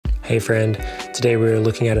Hey friend, today we're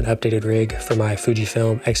looking at an updated rig for my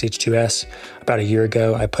Fujifilm XH2S. About a year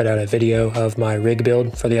ago, I put out a video of my rig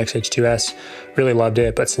build for the XH2S. Really loved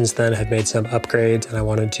it, but since then I've made some upgrades and I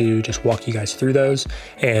wanted to just walk you guys through those.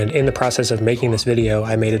 And in the process of making this video,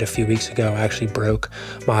 I made it a few weeks ago. I actually broke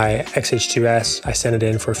my XH2S. I sent it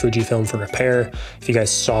in for Fujifilm for repair. If you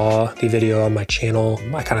guys saw the video on my channel,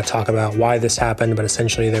 I kind of talk about why this happened, but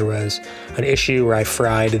essentially there was an issue where I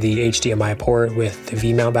fried the HDMI port with the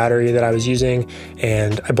V-mount battery that I was using.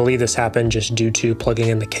 And I believe this happened just due to plugging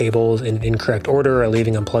in the cables in incorrect order or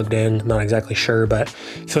leaving them plugged in. I'm not exactly sure, but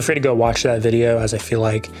feel free to go watch that video as I feel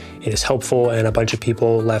like it is helpful, and a bunch of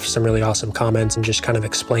people left some really awesome comments and just kind of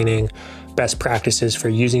explaining best practices for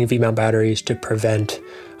using V-mount batteries to prevent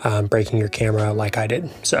breaking your camera like I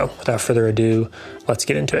did. So without further ado, let's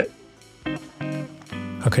get into it.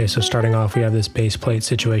 Okay, so starting off, we have this base plate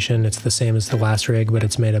situation. It's the same as the last rig, but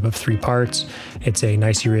it's made up of 3 parts. It's a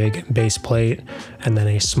Nicey rig base plate, and then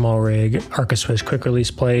a small rig Arca Swiss quick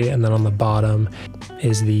release plate, and then on the bottom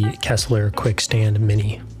is the Kessler quick stand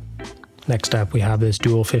mini. Next up, we have this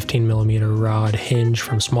dual 15mm rod hinge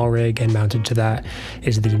from small rig, and mounted to that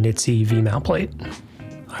is the Nitsy V-mount plate.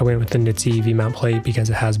 I went with the Nitsy V-mount plate because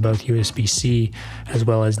it has both USB-C as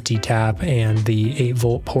well as D-tap and the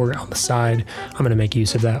 8-volt port on the side. I'm going to make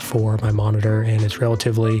use of that for my monitor, and it's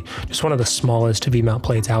relatively just one of the smallest V-mount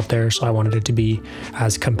plates out there, so I wanted it to be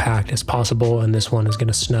as compact as possible, and this one is going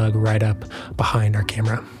to snug right up behind our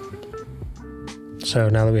camera. So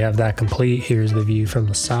now that we have that complete, here's the view from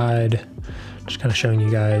the side. Just kind of showing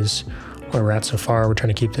you guys where we're at so far. We're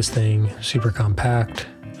trying to keep this thing super compact.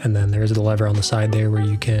 And then there's the lever on the side there where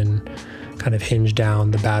you can kind of hinge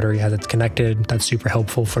down the battery as it's connected. That's super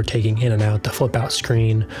helpful for taking in and out the flip out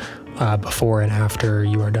screen before and after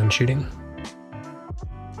you are done shooting.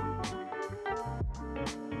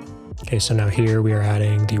 Okay, so now here we are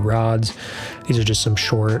adding the rods. These are just some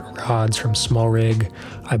short rods from small rig.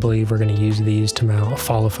 I believe we're going to use these to mount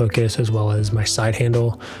follow focus as well as my side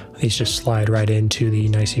handle. These just slide right into the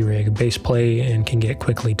Nicey rig base plate and can get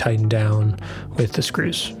quickly tightened down with the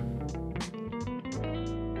screws.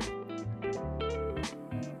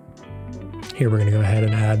 Here we're going to go ahead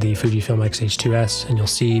and add the Fujifilm XH2S, and you'll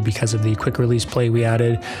see because of the quick release plate we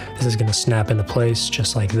added, this is going to snap into place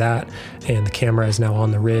just like that, and the camera is now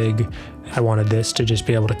on the rig. I wanted this to just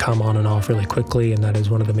be able to come on and off really quickly, and that is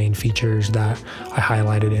one of the main features that I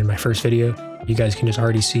highlighted in my first video. You guys can just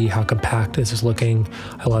already see how compact this is looking.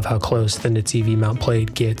 I love how close the Nitsy V-mount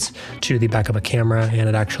plate gets to the back of a camera, and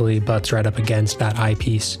it actually butts right up against that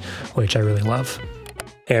eyepiece, which I really love.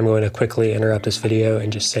 I'm going to quickly interrupt this video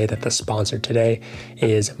and just say that the sponsor today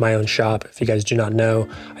is my own shop. If you guys do not know,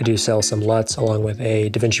 I do sell some LUTs along with a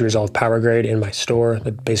DaVinci Resolve Power Grade in my store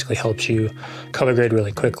that basically helps you color grade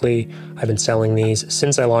really quickly. I've been selling these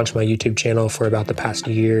since I launched my YouTube channel for about the past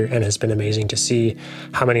year, and it's been amazing to see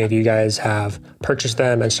how many of you guys have purchased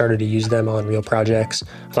them and started to use them on real projects.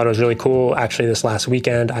 I thought it was really cool. Actually, this last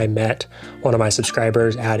weekend, I met one of my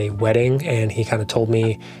subscribers at a wedding, and he kind of told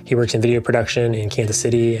me he works in video production in Kansas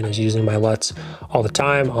City and is using my LUTs all the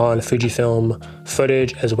time on Fujifilm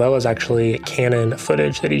footage, as well as actually Canon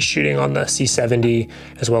footage that he's shooting on the C70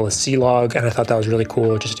 as well as C-Log. And I thought that was really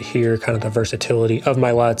cool just to hear kind of the versatility of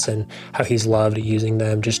my LUTs and how he's loved using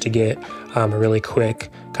them just to get a really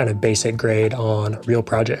quick kind of basic grade on real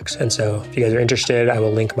projects. And so if you guys are interested, I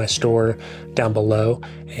will link my store down below,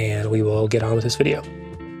 and we will get on with this video.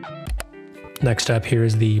 Next up, here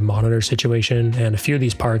is the monitor situation, and a few of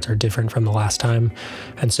these parts are different from the last time.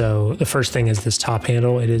 And so the first thing is this top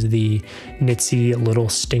handle. It is the Nitsy Little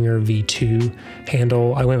Stinger V2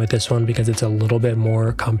 handle. I went with this one because it's a little bit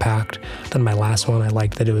more compact than my last one. I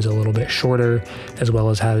liked that it was a little bit shorter, as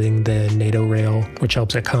well as having the NATO rail, which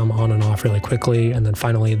helps it come on and off really quickly. And then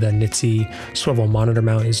finally, the Nitsy swivel monitor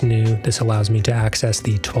mount is new. This allows me to access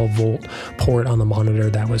the 12-volt port on the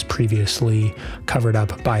monitor that was previously covered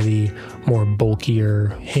up by the more bulkier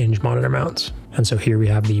hinge monitor mounts. And so here we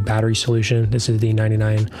have the battery solution. This is the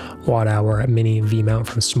 99 watt hour mini V mount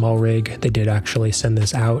from Small Rig. They did actually send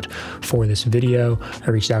this out for this video.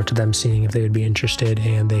 I reached out to them seeing if they would be interested,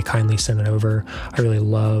 and they kindly sent it over. I really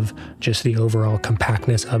love just the overall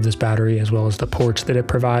compactness of this battery as well as the ports that it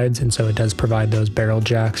provides. And so it does provide those barrel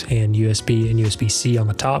jacks and USB and USB-C on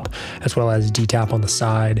the top, as well as D-tap on the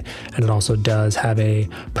side. And it also does have a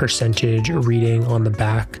percentage reading on the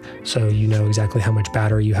back, so you know exactly how much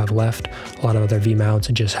battery you have left. A lot of other V mounts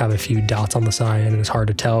just have a few dots on the side, and it's hard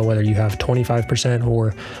to tell whether you have 25%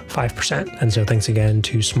 or 5%. And so thanks again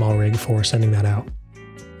to Small Rig for sending that out.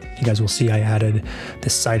 you guys will see I added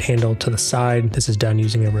this side handle to the side. This is done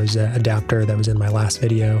using a rosette adapter that was in my last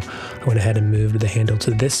video. I went ahead and moved the handle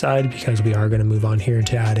to this side because we are going to move on here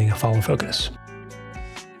to adding a follow focus.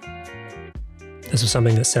 This was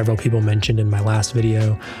something that several people mentioned in my last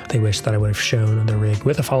video. They wished that I would have shown the rig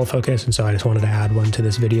with a follow focus, and so I just wanted to add one to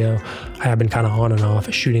this video. I have been kind of on and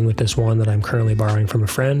off shooting with this one that I'm currently borrowing from a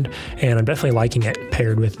friend, and I'm definitely liking it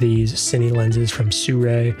paired with these cine lenses from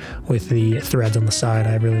Suray with the threads on the side.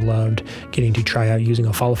 I really loved getting to try out using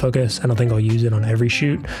a follow focus. I don't think I'll use it on every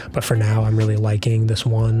shoot, but for now I'm really liking this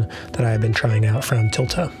one that I've been trying out from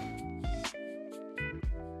Tilta.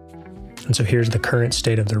 And so here's the current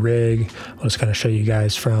state of the rig. I'll just kind of show you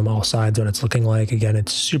guys from all sides what it's looking like. Again,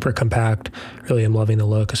 it's super compact. Really am loving the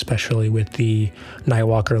look, especially with the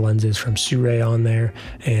Nightwalker lenses from Suray on there.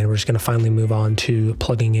 And we're just going to finally move on to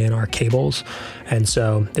plugging in our cables. And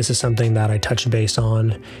so this is something that I touched base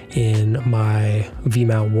on in my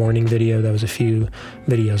V-mount warning video that was a few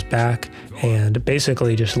videos back, and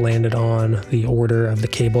basically just landed on the order of the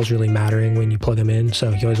cables really mattering when you plug them in.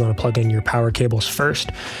 So you always want to plug in your power cables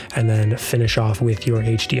first and then finish off with your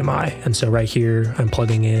HDMI. And so right here, I'm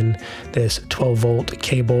plugging in this 12 volt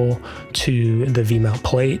cable to the V-mount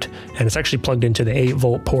plate, and it's actually plugged into the 8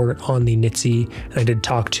 volt port on the NITSI. And I did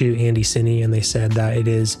talk to Andy Cine, and they said that it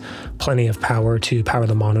is plenty of power to power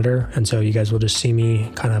the monitor. And so you guys will just see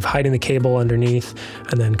me kind of hiding the cable underneath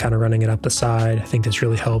and then kind of running it up the side. I think this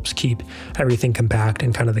really helps keep everything compact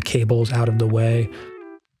and kind of the cables out of the way.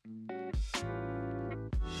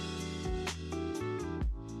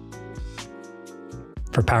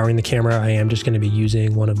 For powering the camera, I am just going to be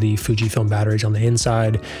using one of the Fujifilm batteries on the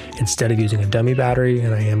inside instead of using a dummy battery,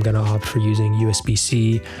 and I am going to opt for using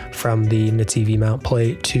USB-C from the NITSI V-mount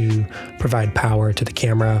plate to provide power to the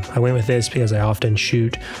camera. I went with this because I often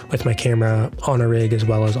shoot with my camera on a rig as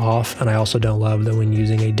well as off, and I also don't love that when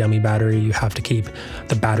using a dummy battery, you have to keep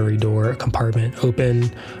the battery door compartment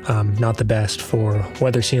open. Not the best for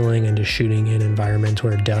weather sealing and just shooting in environments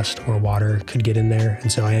where dust or water could get in there,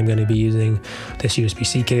 and so I am going to be using this USB-C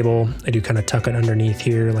cable. I do kind of tuck it underneath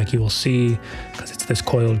here like you will see because it's this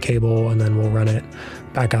coiled cable, and then we'll run it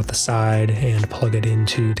back out the side and plug it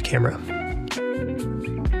into the camera.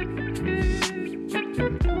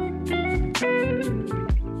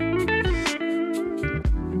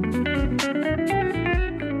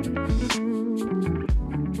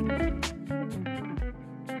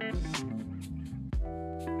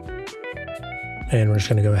 And we're just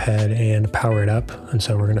going to go ahead and power it up. And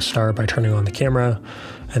so we're going to start by turning on the camera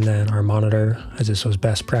and then our monitor, as this was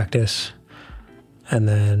best practice. And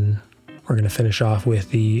then we're going to finish off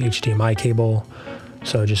with the HDMI cable.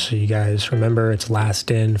 So just so you guys remember, it's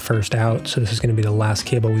last in, first out. So this is going to be the last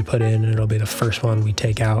cable we put in, and it'll be the first one we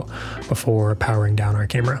take out before powering down our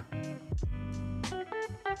camera.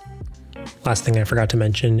 Last thing I forgot to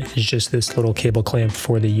mention is just this little cable clamp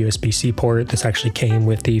for the USB-C port. This actually came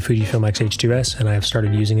with the Fujifilm XH2S, and I have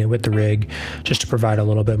started using it with the rig just to provide a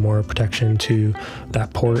little bit more protection to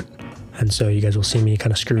that port. And so you guys will see me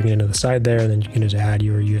kind of screwing it into the side there, and then you can just add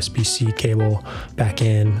your USB-C cable back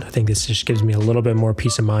in. I think this just gives me a little bit more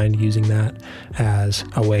peace of mind using that as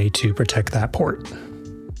a way to protect that port.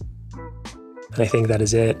 And I think that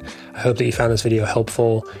is it. I hope that you found this video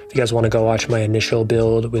helpful. If you guys want to go watch my initial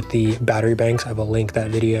build with the battery banks, I will link that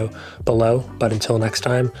video below. But until next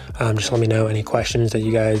time, just let me know any questions that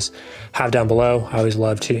you guys have down below. I always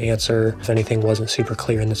love to answer. If anything wasn't super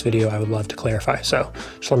clear in this video, I would love to clarify. So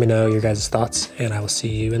just let me know your guys' thoughts, and I will see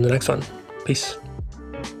you in the next one. Peace.